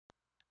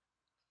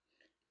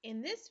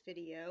In this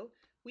video,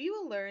 we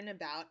will learn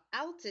about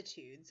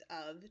altitudes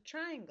of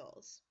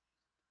triangles.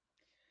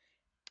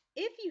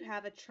 If you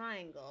have a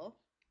triangle,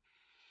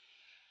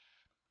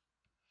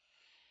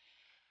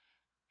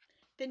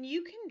 then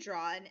you can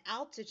draw an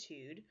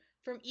altitude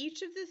from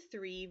each of the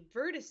three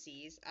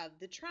vertices of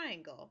the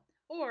triangle,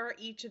 or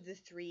each of the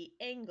three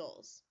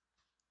angles.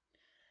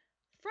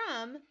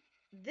 From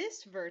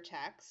this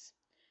vertex,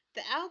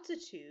 the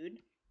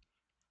altitude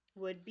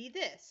would be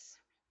this.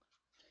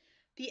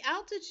 The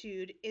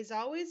altitude is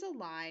always a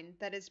line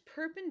that is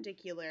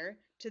perpendicular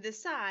to the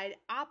side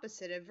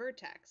opposite a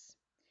vertex.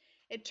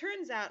 It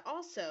turns out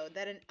also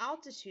that an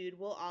altitude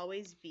will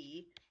always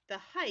be the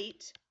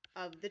height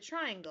of the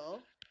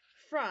triangle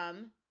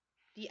from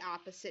the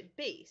opposite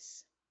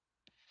base.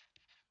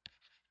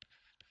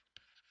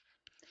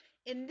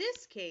 In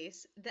this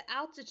case, the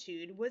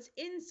altitude was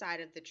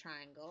inside of the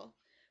triangle,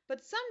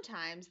 but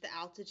sometimes the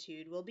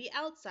altitude will be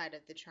outside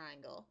of the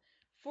triangle.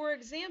 For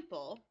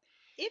example,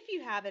 if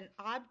you have an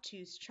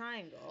obtuse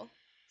triangle,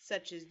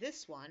 such as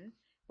this one,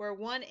 where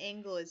one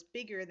angle is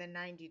bigger than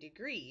 90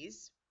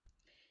 degrees,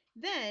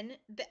 then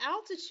the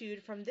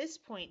altitude from this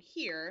point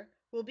here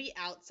will be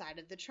outside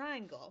of the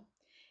triangle.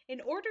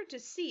 In order to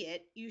see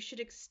it, you should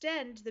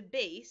extend the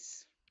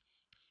base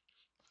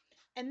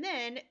and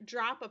then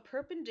drop a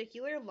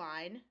perpendicular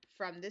line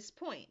from this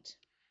point.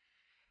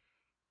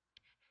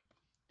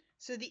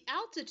 So the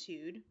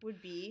altitude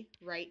would be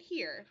right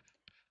here,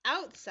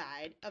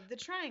 outside of the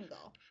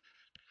triangle.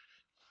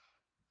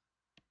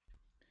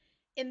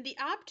 In the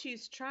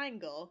obtuse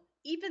triangle,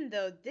 even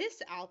though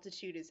this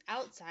altitude is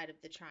outside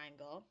of the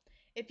triangle,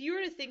 if you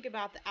were to think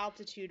about the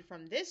altitude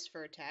from this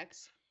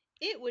vertex,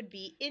 it would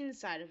be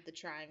inside of the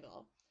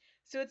triangle.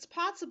 So it's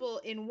possible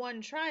in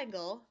one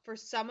triangle for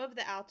some of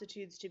the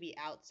altitudes to be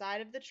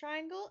outside of the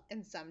triangle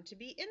and some to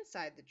be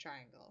inside the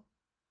triangle.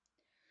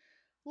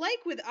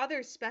 Like with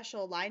other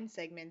special line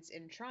segments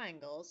in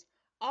triangles,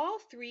 all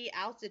three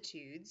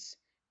altitudes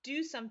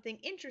do something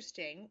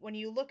interesting when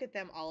you look at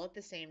them all at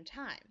the same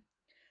time.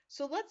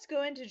 So let's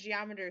go into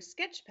Geometer's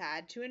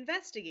Sketchpad to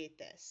investigate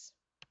this.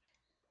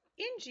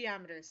 In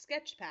Geometer's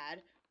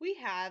Sketchpad, we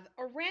have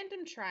a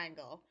random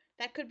triangle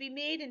that could be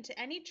made into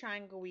any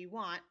triangle we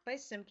want by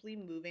simply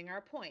moving our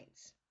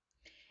points.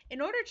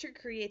 In order to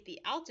create the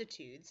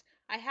altitudes,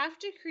 I have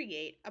to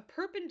create a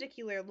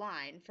perpendicular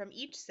line from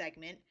each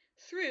segment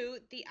through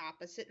the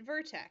opposite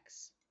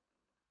vertex,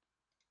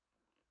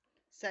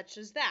 such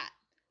as that.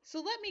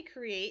 So let me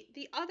create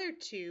the other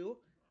two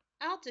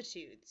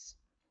altitudes.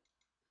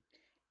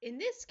 In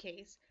this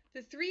case,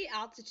 the three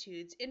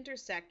altitudes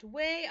intersect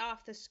way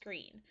off the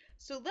screen.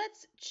 So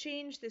let's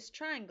change this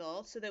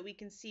triangle so that we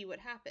can see what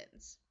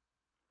happens.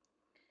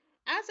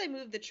 As I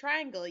move the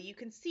triangle, you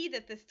can see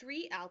that the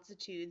three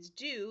altitudes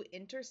do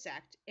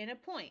intersect in a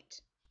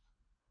point.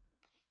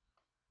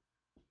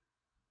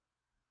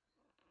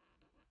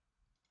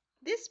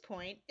 This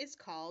point is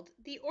called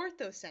the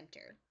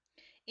orthocenter,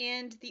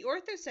 and the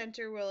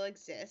orthocenter will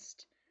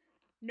exist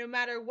no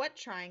matter what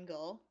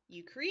triangle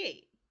you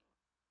create.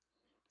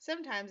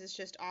 Sometimes it's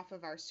just off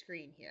of our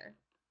screen here.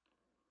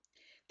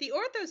 The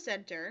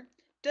orthocenter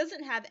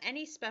doesn't have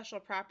any special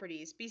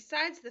properties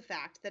besides the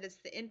fact that it's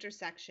the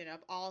intersection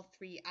of all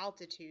three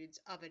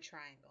altitudes of a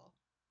triangle.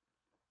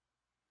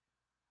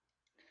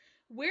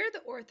 Where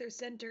the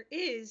orthocenter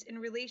is in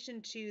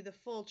relation to the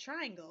full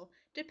triangle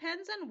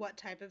depends on what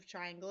type of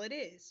triangle it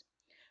is.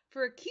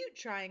 For acute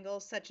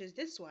triangles such as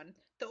this one,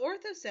 the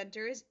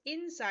orthocenter is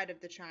inside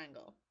of the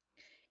triangle.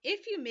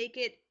 If you make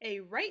it a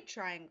right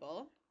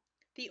triangle,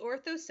 the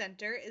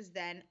orthocenter is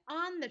then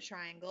on the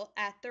triangle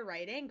at the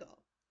right angle.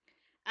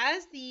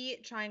 As the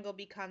triangle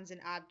becomes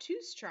an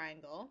obtuse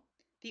triangle,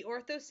 the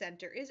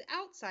orthocenter is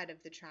outside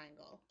of the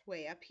triangle,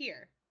 way up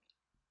here.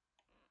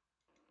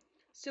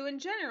 So in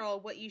general,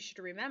 what you should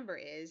remember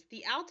is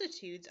the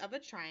altitudes of a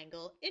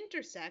triangle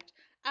intersect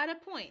at a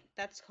point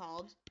that's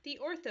called the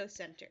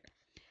orthocenter.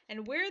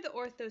 And where the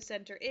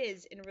orthocenter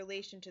is in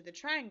relation to the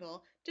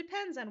triangle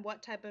depends on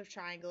what type of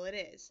triangle it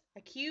is,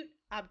 acute,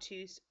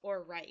 obtuse,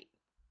 or right.